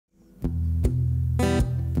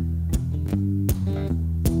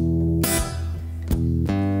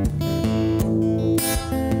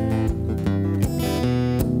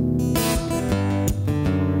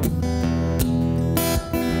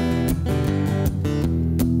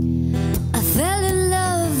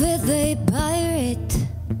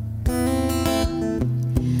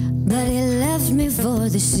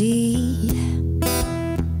the sea,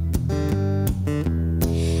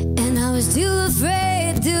 and I was too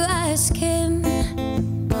afraid to ask him,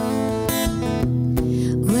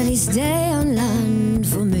 would he stay on land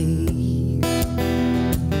for me?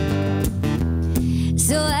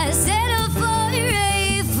 So I settled for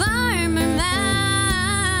a farmer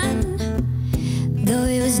man, though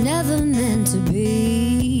he was never meant to be.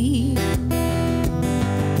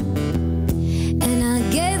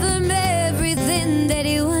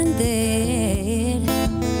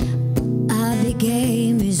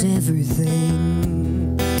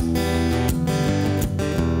 Everything.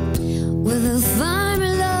 Well, the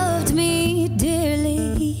farmer loved me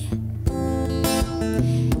dearly,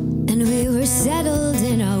 and we were settled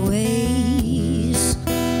in our ways.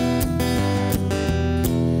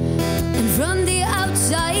 And from the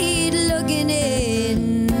outside looking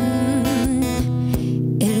in,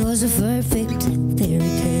 it was a perfect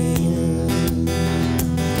fairy tale.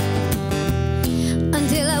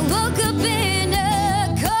 Until I woke up in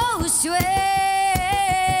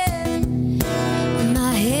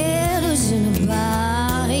my head was in a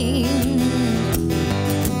bind,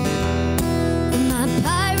 my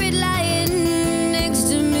pirate lying next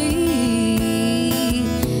to me,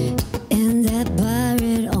 and that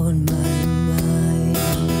pirate on my mind.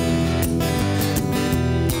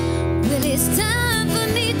 But it's time for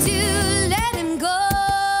me to let him go.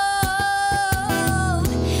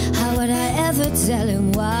 How would I ever tell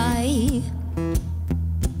him why?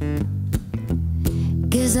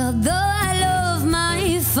 'Cause although I love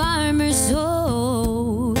my farmer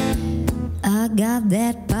so, I got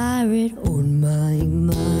that pirate on my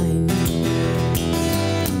mind.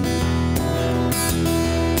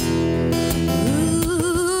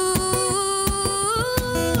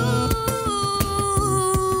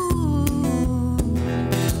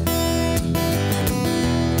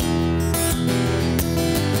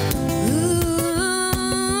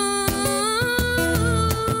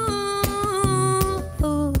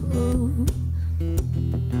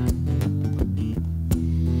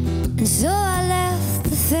 And so I left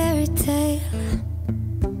the fairy tale,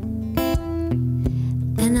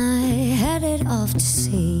 and I headed off to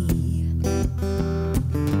sea,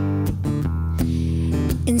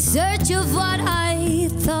 in search of what I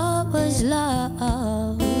thought was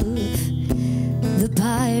love, the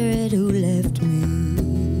pirate who left me.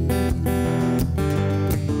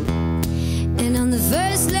 And on the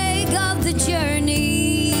first leg of the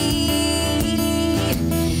journey,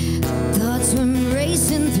 thoughts were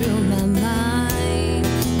racing through my mind,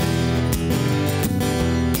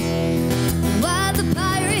 while the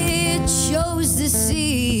pirate chose the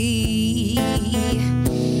sea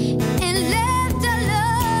and left our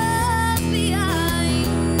love behind.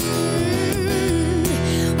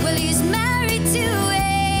 Well, he's married to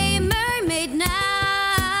a mermaid now,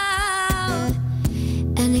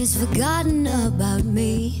 and he's forgotten about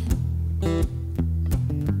me.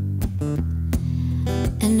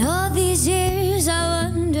 And all these years I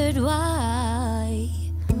wondered why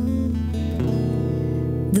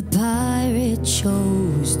the pirate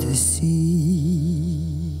chose the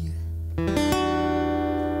sea.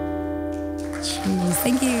 Cheers,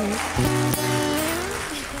 thank you.